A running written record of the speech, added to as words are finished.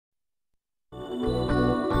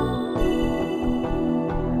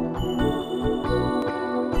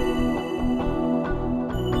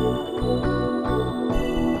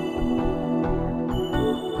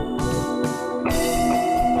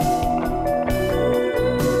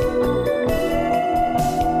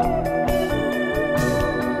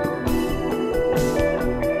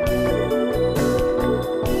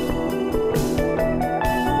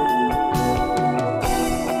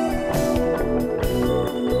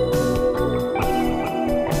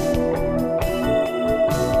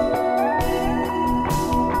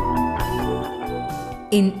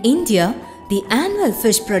In India, the annual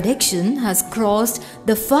fish production has crossed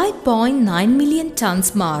the 5.9 million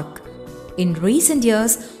tons mark. In recent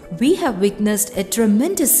years, we have witnessed a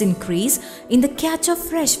tremendous increase in the catch of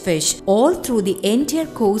fresh fish all through the entire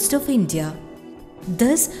coast of India.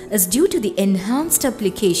 This is due to the enhanced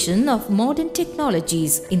application of modern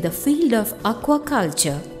technologies in the field of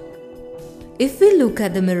aquaculture. If we look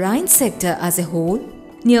at the marine sector as a whole,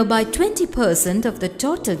 nearby 20% of the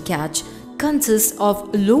total catch consists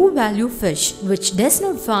of low-value fish which does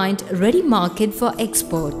not find ready market for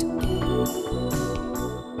export.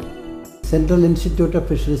 Central Institute of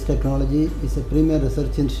Fisheries Technology is a premier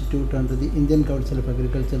research institute under the Indian Council of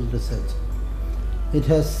Agricultural Research. It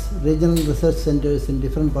has regional research centers in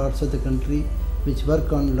different parts of the country which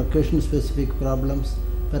work on location-specific problems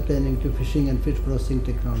pertaining to fishing and fish processing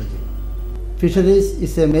technology. Fisheries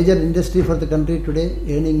is a major industry for the country today,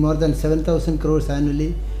 earning more than 7,000 crores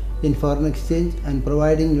annually in foreign exchange and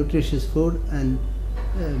providing nutritious food and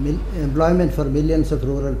employment for millions of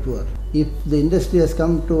rural poor. If the industry has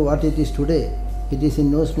come to what it is today, it is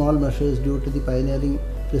in no small measures due to the pioneering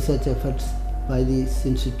research efforts by this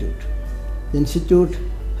institute. The institute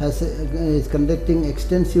is conducting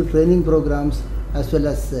extensive training programs as well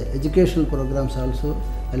as educational programs also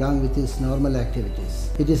along with its normal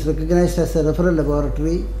activities. It is recognized as a referral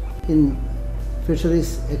laboratory in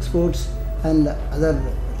fisheries, exports and other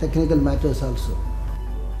technical matters also.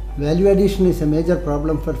 Value addition is a major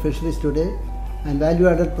problem for fisheries today, and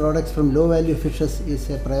value-added products from low-value fishes is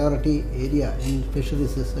a priority area in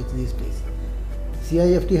fisheries research these days.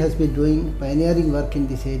 CIFT has been doing pioneering work in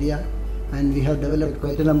this area, and we have developed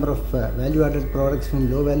quite a number of value-added products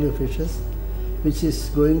from low-value fishes, which is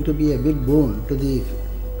going to be a big boon to the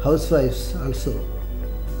housewives also.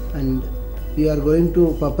 And we are going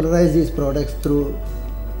to popularize these products through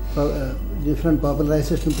different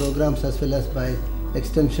popularization programs as well as by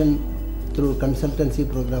extension through consultancy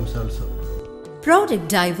programs also. Product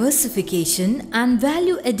diversification and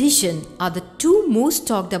value addition are the two most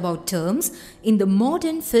talked about terms in the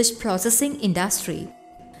modern fish processing industry.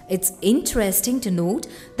 It's interesting to note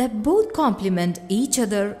that both complement each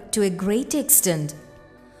other to a great extent.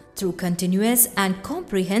 Through continuous and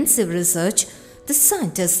comprehensive research, the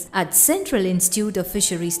scientists at Central Institute of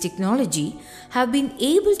Fisheries Technology have been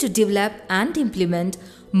able to develop and implement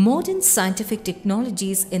modern scientific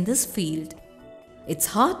technologies in this field. It's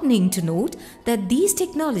heartening to note that these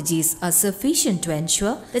technologies are sufficient to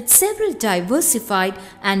ensure that several diversified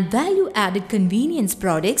and value-added convenience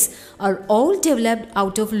products are all developed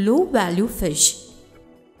out of low-value fish.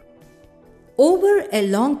 Over a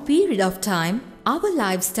long period of time, our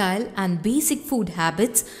lifestyle and basic food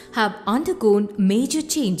habits have undergone major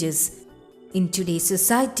changes. In today's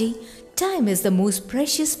society, time is the most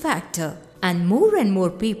precious factor, and more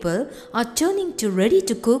people are turning to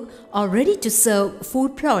ready-to-cook or ready-to-serve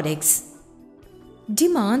food products.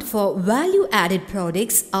 Demand for value-added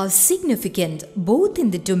products are significant both in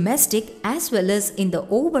the domestic as well as in the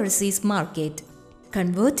overseas market.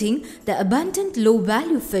 Converting the abundant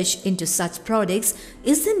low-value fish into such products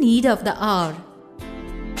is the need of the hour.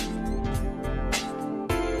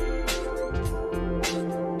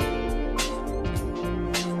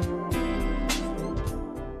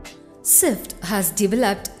 CIFT has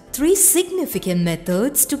developed three significant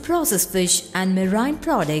methods to process fish and marine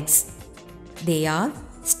products. They are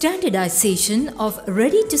standardization of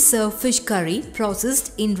ready-to-serve fish curry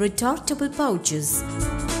processed in retortable pouches,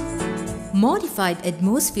 modified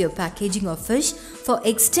atmosphere packaging of fish for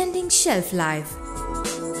extending shelf life,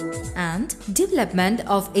 and development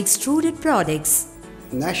of extruded products.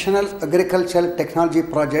 National Agricultural Technology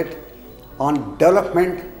Project on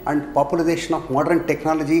development and popularization of modern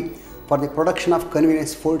technology for the production of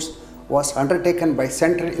convenience foods was undertaken by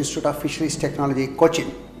Central Institute of Fisheries Technology,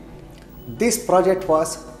 Cochin. This project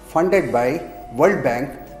was funded by World Bank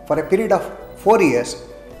for a period of 4 years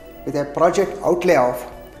with a project outlay of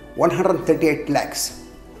 138 lakhs.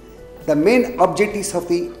 The main objectives of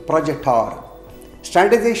the project are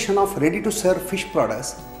standardization of ready-to-serve fish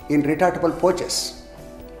products in retortable pouches,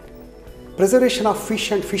 preservation of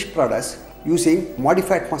fish and fish products using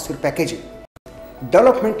modified atmosphere packaging,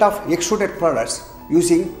 development of extruded products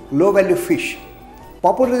using low-value fish,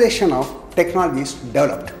 popularization of technologies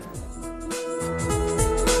developed.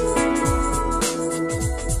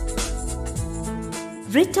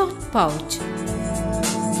 Retort pouch.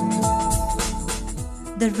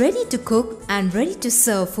 The ready-to-cook and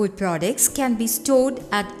ready-to-serve food products can be stored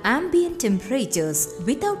at ambient temperatures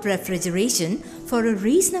without refrigeration for a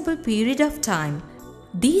reasonable period of time.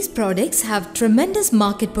 These products have tremendous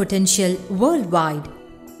market potential worldwide.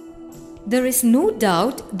 There is no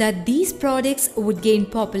doubt that these products would gain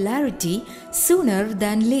popularity sooner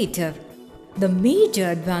than later. The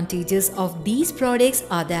major advantages of these products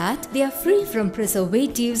are that they are free from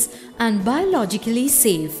preservatives and biologically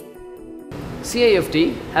safe.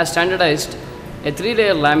 CIFT has standardized a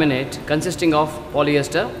 3-layer laminate consisting of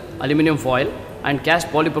polyester, aluminum foil and cast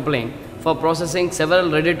polypropylene for processing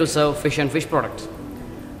several ready-to-serve fish and fish products.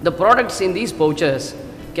 The products in these pouches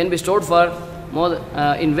can be stored for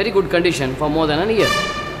in very good condition for more than a year.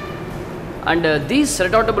 And these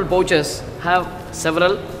retortable pouches have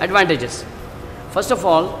several advantages. First of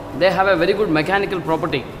all, they have a very good mechanical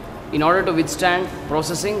property in order to withstand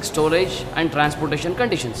processing, storage and transportation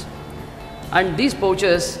conditions. And these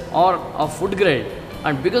pouches are of food grade,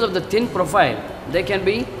 and because of the thin profile, they can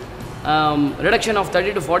be reduction of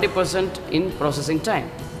 30 to 40% in processing time.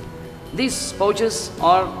 These pouches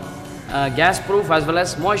are gas proof as well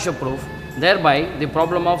as moisture proof, thereby the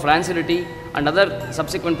problem of rancidity and other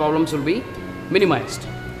subsequent problems will be minimized.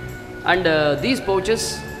 And these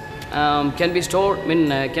pouches can be stored,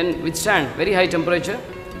 can withstand very high temperature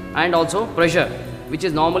and also pressure, which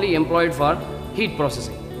is normally employed for heat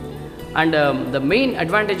processing. And the main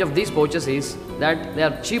advantage of these pouches is that they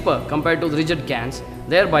are cheaper compared to the rigid cans,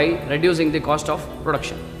 thereby reducing the cost of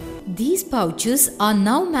production. These pouches are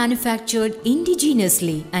now manufactured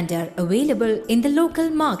indigenously and are available in the local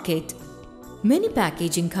market. Many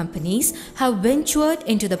packaging companies have ventured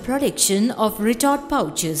into the production of retort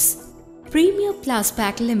pouches. Premier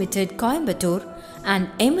Plaspac Limited Coimbatore and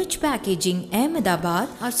MH Packaging Ahmedabad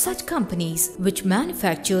are such companies which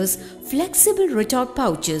manufactures flexible retort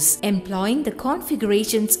pouches employing the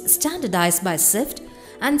configurations standardized by CIFT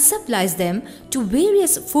and supplies them to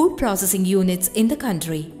various food processing units in the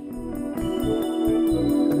country.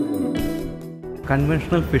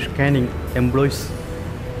 Conventional fish canning employs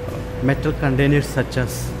metal containers such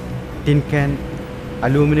as tin can,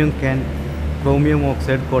 aluminum can, chromium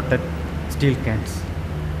oxide coated steel cans.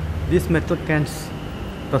 These metal cans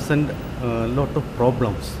present a lot of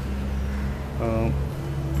problems.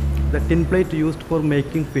 The tin plate used for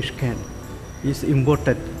making fish can is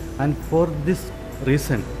imported, and for this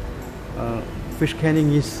reason fish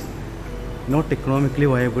canning is not economically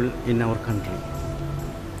viable in our country.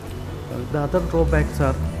 The other drawbacks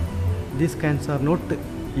are these cans are not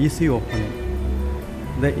easy opening.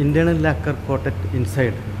 The internal lacquer coated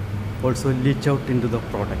inside also leach out into the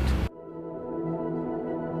product.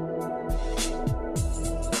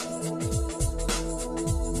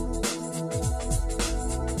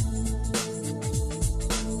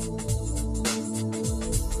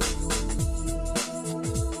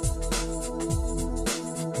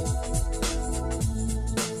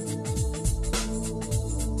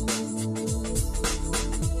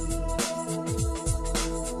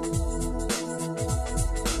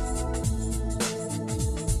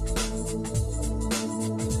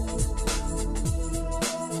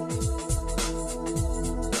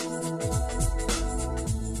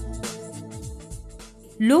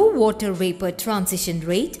 Low water vapor transition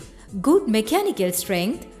rate, good mechanical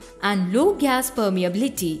strength and low gas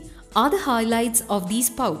permeability are the highlights of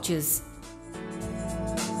these pouches.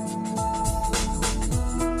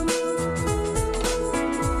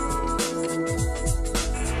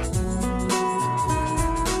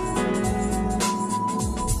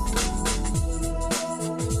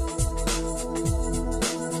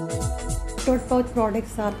 Retort pouch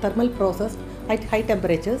products are thermal processed at high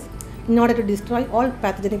temperatures in order to destroy all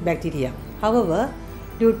pathogenic bacteria. However,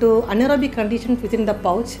 due to anaerobic conditions within the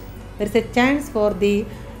pouch, there is a chance for the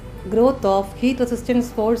growth of heat-resistant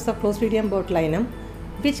spores of Clostridium botulinum,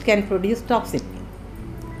 which can produce toxin.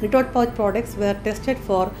 Retort pouch products were tested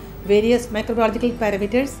for various microbiological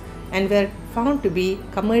parameters and were found to be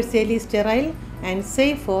commercially sterile and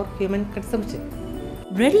safe for human consumption.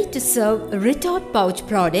 Ready-to-serve retort pouch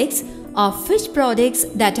products are fish products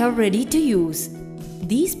that are ready to use.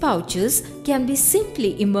 These pouches can be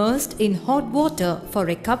simply immersed in hot water for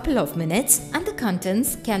a couple of minutes and the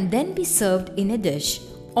contents can then be served in a dish.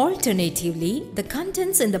 Alternatively, the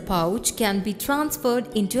contents in the pouch can be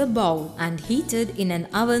transferred into a bowl and heated in an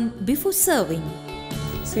oven before serving.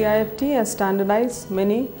 CIFT has standardized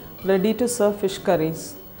many ready-to-serve fish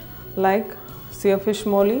curries like searfish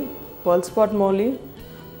moli, pearl spot moli,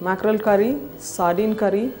 mackerel curry, sardine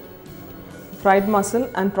curry, fried mussel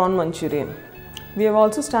and prawn Manchurian. We have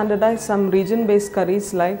also standardized some region-based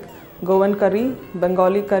curries like Goan curry,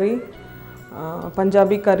 Bengali curry,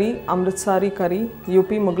 Punjabi curry, Amritsari curry, UP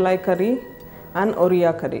Mughlai curry and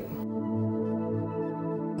Oriya curry.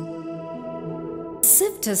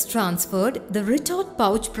 CIFT CIFT has transferred the retort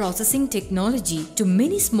pouch processing technology to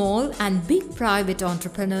many small and big private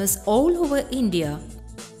entrepreneurs all over India.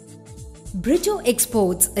 Brito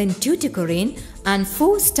Exports in Tuticorin and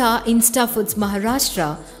 4-Star Instafoods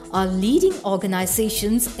Maharashtra are leading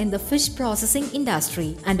organizations in the fish processing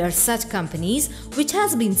industry and are such companies which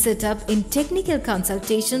has been set up in technical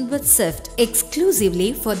consultation with CIFT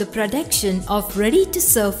exclusively for the production of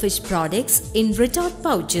ready-to-serve fish products in retort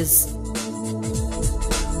pouches.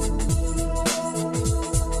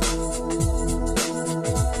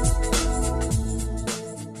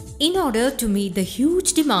 In order to meet the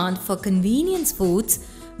huge demand for convenience foods,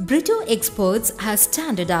 Brito Exports has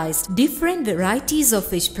standardized different varieties of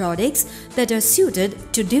fish products that are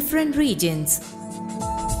suited to different regions.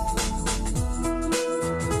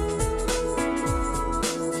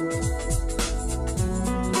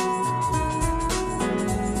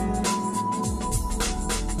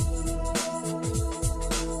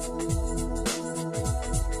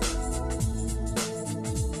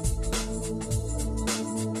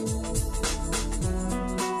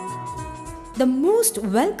 The most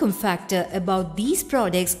welcome factor about these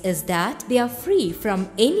products is that they are free from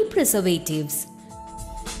any preservatives.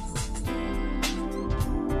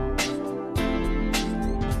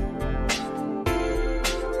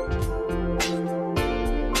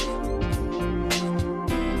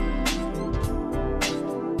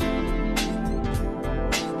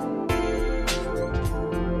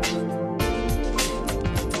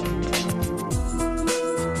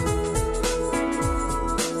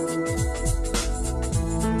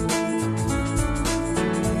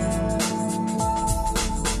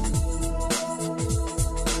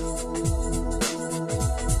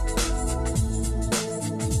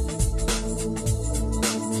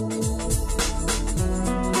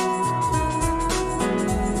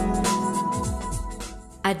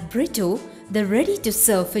 At Brito, the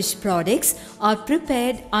ready-to-serve fish products are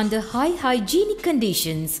prepared under high hygienic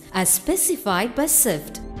conditions as specified by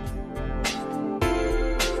CIFT.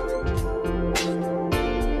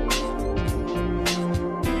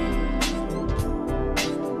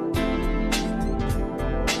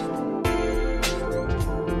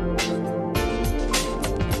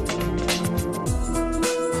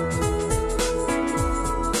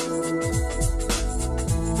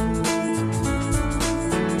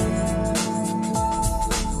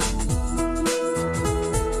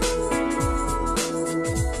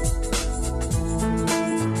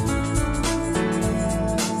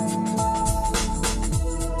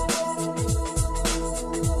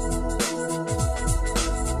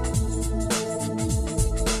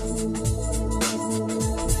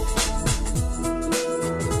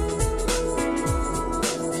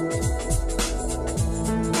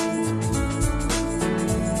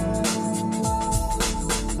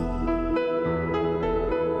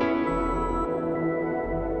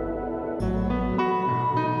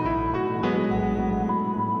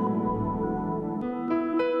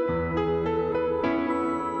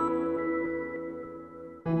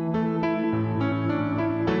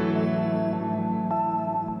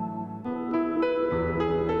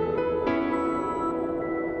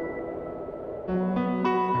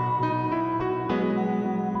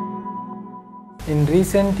 In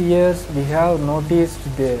recent years, we have noticed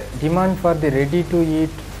the demand for the ready-to-eat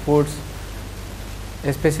foods,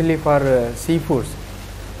 especially for seafoods,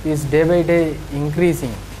 is day by day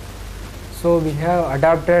increasing. So we have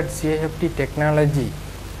adopted CIFT technology,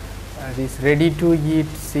 this ready-to-eat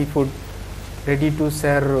seafood,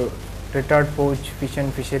 ready-to-serve retort pouch fish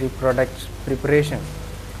and fishery products preparation.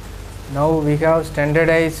 Now we have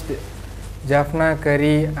standardized Jaffna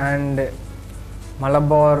curry and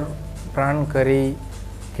Malabar prawn curry,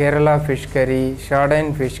 Kerala fish curry,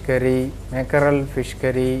 sardine fish curry, mackerel fish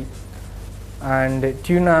curry and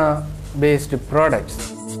tuna based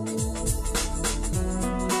products.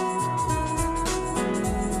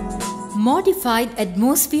 Modified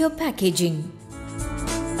atmosphere packaging.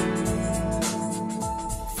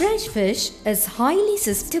 Fresh fish is highly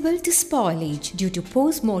susceptible to spoilage due to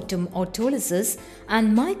post-mortem autolysis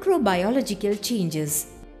and microbiological changes.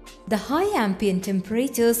 The high ambient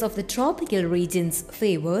temperatures of the tropical regions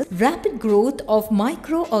favor rapid growth of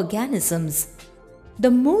microorganisms.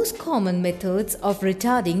 The most common methods of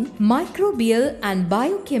retarding microbial and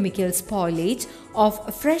biochemical spoilage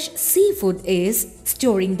of fresh seafood is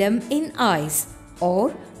storing them in ice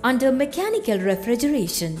or under mechanical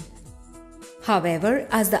refrigeration. However,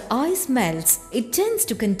 as the ice melts, it tends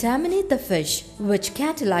to contaminate the fish, which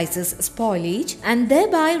catalyzes spoilage and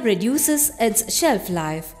thereby reduces its shelf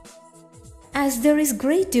life. As there is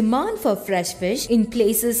great demand for fresh fish in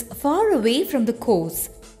places far away from the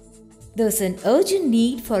coast, There's an urgent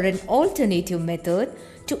need for an alternative method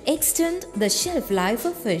to extend the shelf life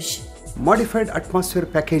of fish. Modified atmosphere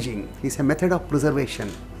packaging is a method of preservation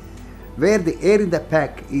where the air in the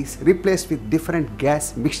pack is replaced with different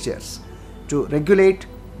gas mixtures to regulate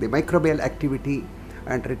the microbial activity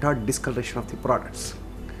and retard discoloration of the products.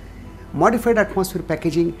 Modified atmosphere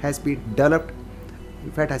packaging has been developed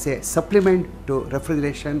in fact as a supplement to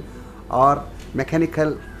refrigeration or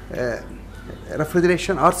mechanical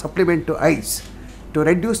refrigeration or supplement to ice to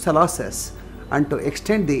reduce the losses and to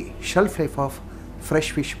extend the shelf life of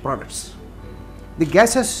fresh fish products. The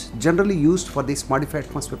gases generally used for this modified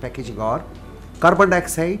atmosphere packaging are carbon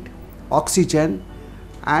dioxide, oxygen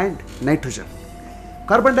and nitrogen.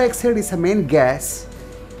 Carbon dioxide is a main gas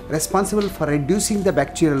responsible for reducing the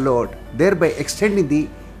bacterial load, thereby extending the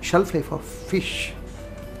shelf life of fish.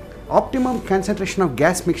 Optimum concentration of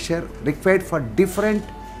gas mixture required for different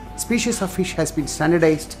species of fish has been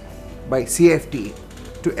standardized by CIFT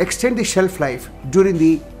to extend the shelf life during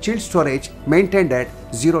the chilled storage maintained at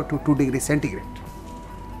 0 to 2 degrees centigrade.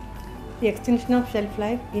 The extension of shelf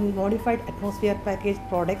life in modified atmosphere packaged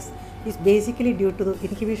products is basically due to the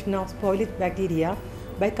inhibition of spoilage bacteria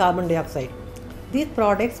by carbon dioxide. These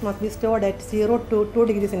products must be stored at 0 to 2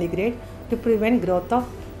 degrees centigrade to prevent growth of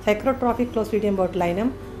heterotrophic Clostridium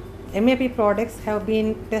botulinum. MAP products have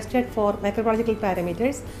been tested for microbiological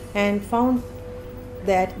parameters and found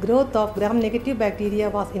that growth of gram-negative bacteria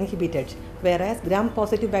was inhibited, whereas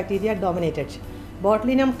gram-positive bacteria dominated.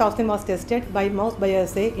 Botulinum toxin was tested by mouse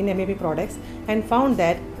bioassay in MAP products and found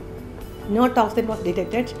that no toxin was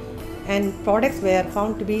detected and products were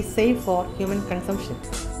found to be safe for human consumption.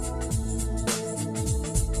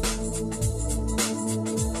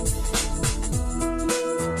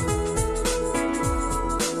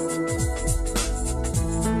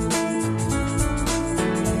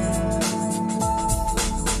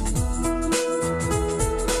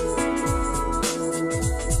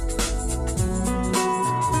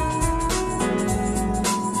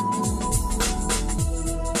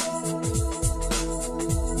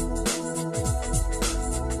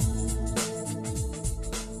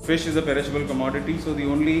 Fish is a perishable commodity, so the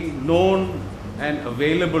only known and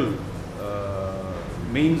available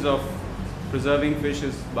means of preserving fish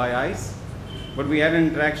is by ice. But we had an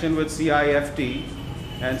interaction with CIFT,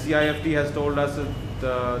 and CIFT has told us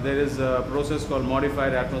that there is a process called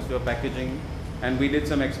modified atmosphere packaging, and we did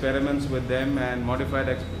some experiments with them, and modified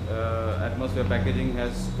atmosphere packaging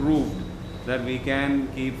has proved that we can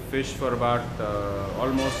keep fish for about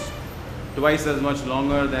almost twice as much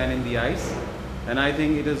longer than in the ice. And I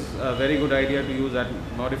think it is a very good idea to use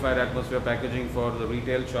modified atmosphere packaging for the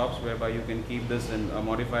retail shops, whereby you can keep this in a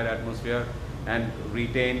modified atmosphere and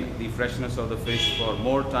retain the freshness of the fish for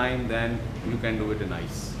more time than you can do it in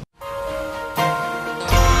ice.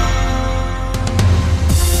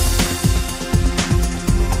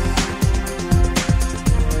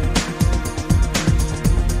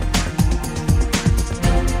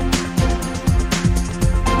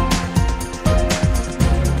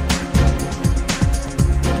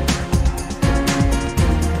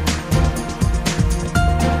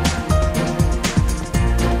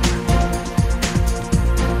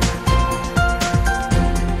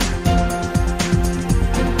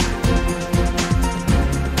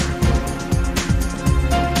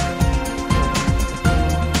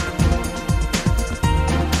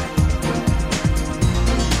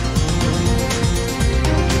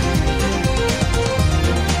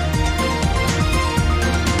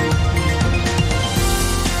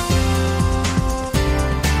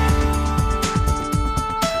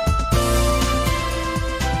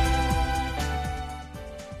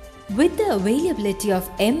 With the availability of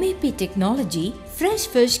MAP technology, fresh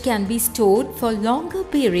fish can be stored for longer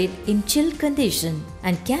period in chilled condition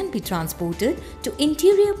and can be transported to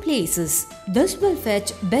interior places. This will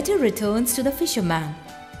fetch better returns to the fisherman,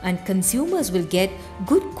 and consumers will get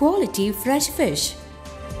good quality fresh fish.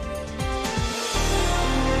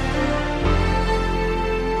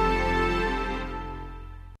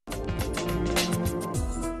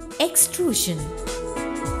 Extrusion.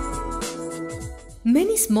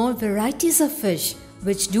 Many small varieties of fish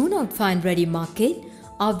which do not find ready market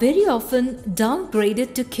are very often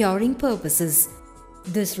downgraded to curing purposes.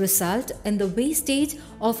 This results in the wastage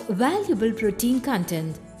of valuable protein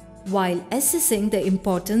content. While assessing the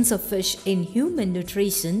importance of fish in human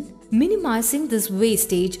nutrition, minimizing this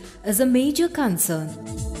wastage is a major concern.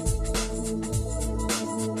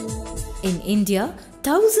 In India,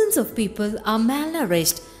 thousands of people are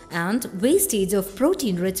malnourished, and wastage of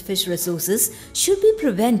protein-rich fish resources should be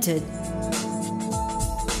prevented.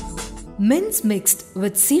 Mince mixed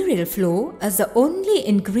with cereal flour is the only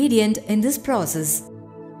ingredient in this process.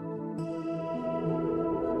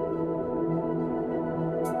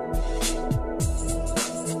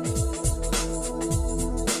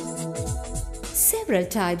 Several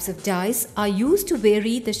types of dies are used to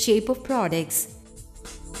vary the shape of products.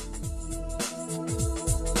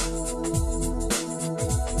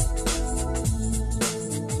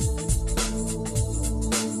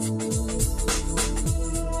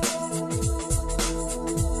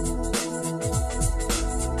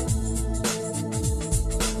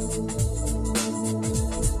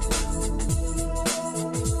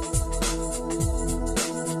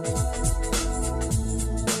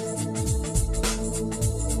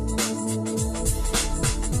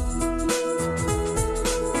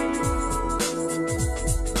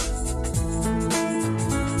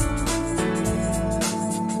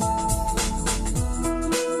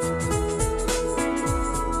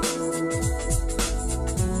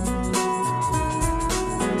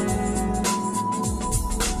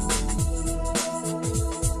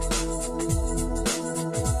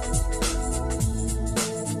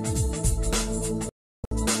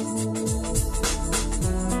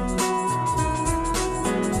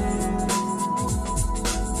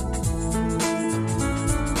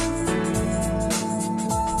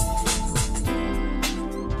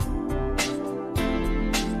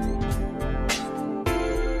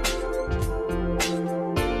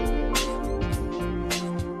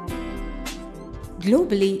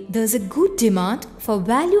 Globally, there is a good demand for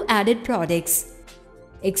value-added products.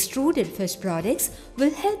 Extruded fish products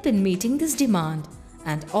will help in meeting this demand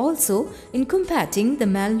and also in combating the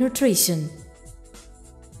malnutrition.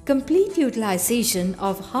 Complete utilization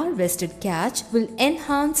of harvested catch will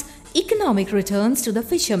enhance economic returns to the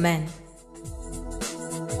fishermen.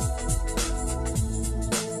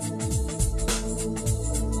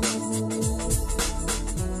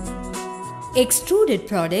 Extruded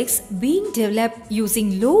products being developed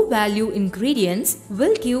using low-value ingredients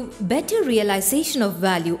will give better realization of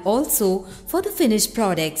value also for the finished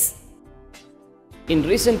products. In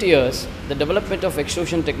recent years, the development of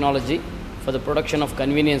extrusion technology for the production of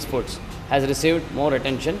convenience foods has received more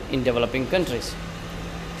attention in developing countries.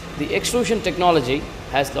 The extrusion technology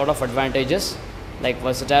has a lot of advantages like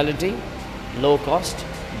versatility, low cost,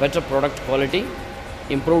 better product quality,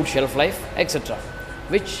 improved shelf life, etc.,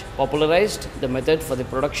 which popularized the method for the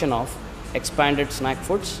production of expanded snack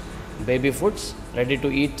foods, baby foods,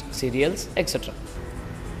 ready-to-eat cereals, etc.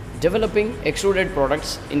 Developing extruded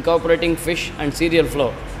products incorporating fish and cereal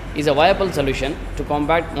flour is a viable solution to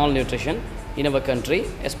combat malnutrition in our country,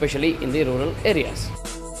 especially in the rural areas.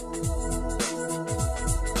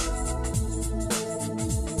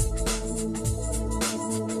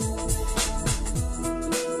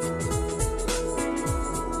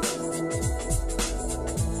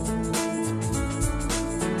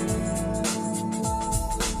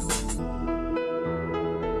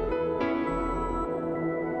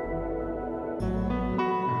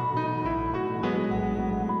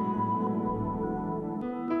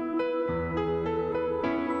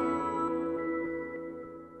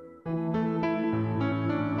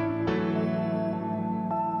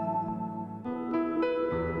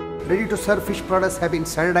 Ready-to-serve fish products have been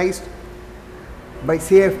standardized by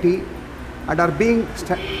CIFT and are being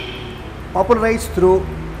popularized through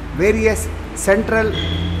various central,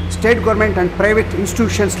 state government and private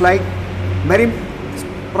institutions like Marine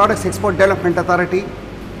Products Export Development Authority,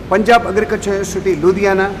 Punjab Agriculture University,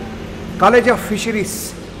 Ludhiana, College of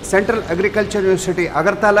Fisheries, Central Agriculture University,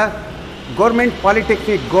 Agartala, Government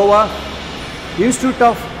Polytechnic, Goa, Institute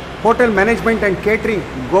of Hotel Management and Catering,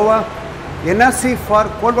 Goa, NRC for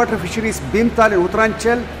Cold Water Fisheries, Bhimtal in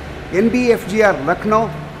Uttaranchal, NBFGR, Lucknow,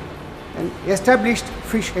 and established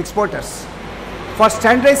fish exporters. For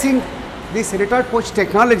standardizing this retort pouch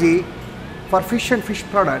technology for fish and fish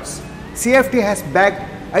products, CIFT has bagged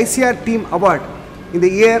ICAR Team Award in the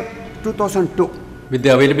year 2002. With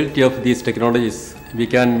the availability of these technologies, we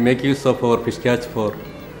can make use of our fish catch for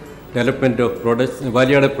development of products,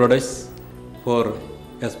 value-added products for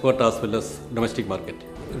export as well as domestic market.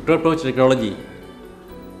 Retort pouch technology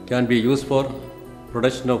can be used for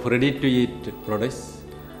production of ready-to-eat products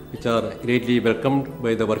which are greatly welcomed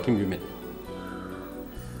by the working women.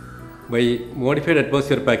 By modified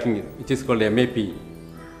atmosphere packing, which is called MAP,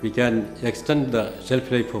 we can extend the shelf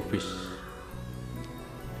life of fish.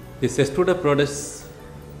 These extruded products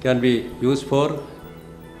can be used for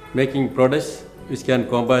making products which can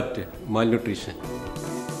combat malnutrition.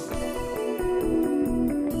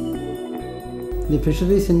 The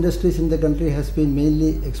fisheries industries in the country has been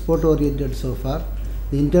mainly export oriented so far.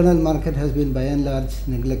 The internal market has been by and large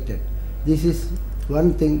neglected. This is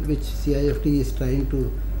one thing which CIFT is trying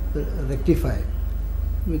to rectify,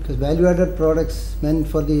 because value-added products meant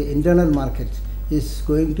for the internal market is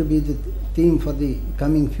going to be the theme for the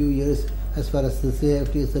coming few years as far as the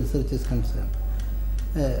CIFT's research is concerned.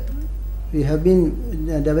 We have been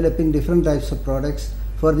developing different types of products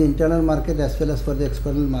for the internal market as well as for the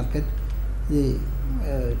external market. The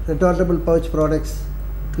retortable pouch products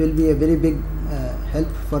will be a very big help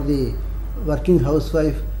for the working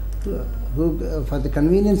housewife, who for the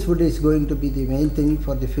convenience food is going to be the main thing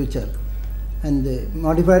for the future. And the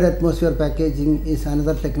modified atmosphere packaging is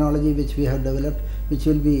another technology which we have developed, which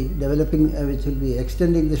will be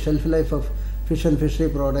extending the shelf life of fish and fishery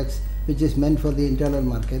products, which is meant for the internal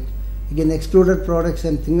market. Again, extruded products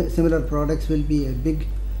and similar products will be a big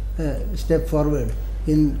step forward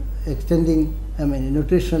in extending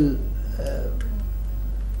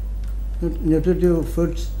nutritive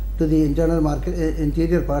foods to the internal market,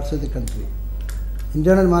 interior parts of the country.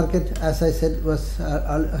 Internal market, as I said,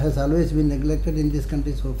 has always been neglected in this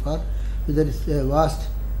country so far. There is a vast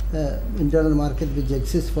internal market which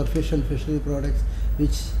exists for fish and fishery products,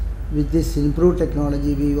 which with this improved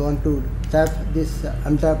technology we want to tap this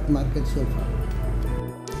untapped market so far.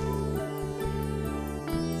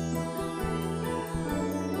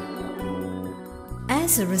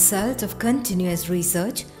 As a result of continuous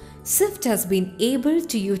research, CIFT has been able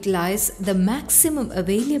to utilize the maximum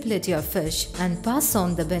availability of fish and pass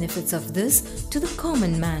on the benefits of this to the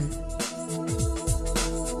common man.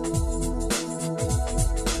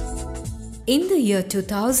 In the year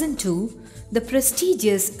 2002, the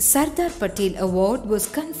prestigious Sardar Patel Award was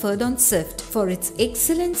conferred on CIFT for its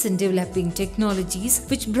excellence in developing technologies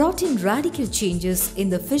which brought in radical changes in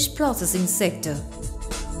the fish processing sector.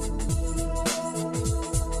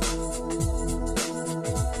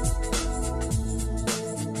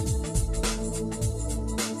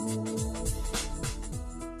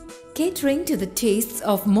 Catering to the tastes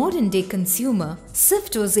of modern-day consumer,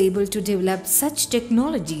 CIFT was able to develop such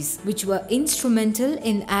technologies which were instrumental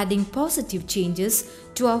in adding positive changes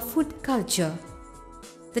to our food culture.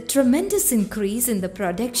 The tremendous increase in the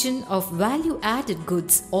production of value-added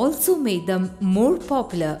goods also made them more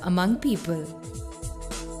popular among people.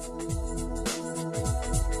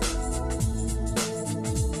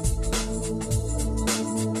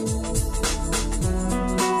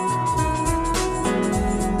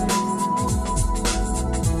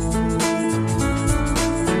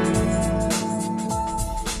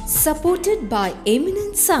 Supported by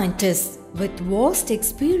eminent scientists with vast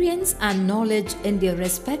experience and knowledge in their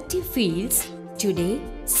respective fields, today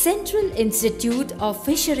Central Institute of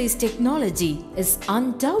Fisheries Technology is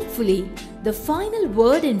undoubtedly the final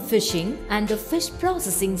word in fishing and the fish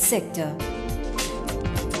processing sector.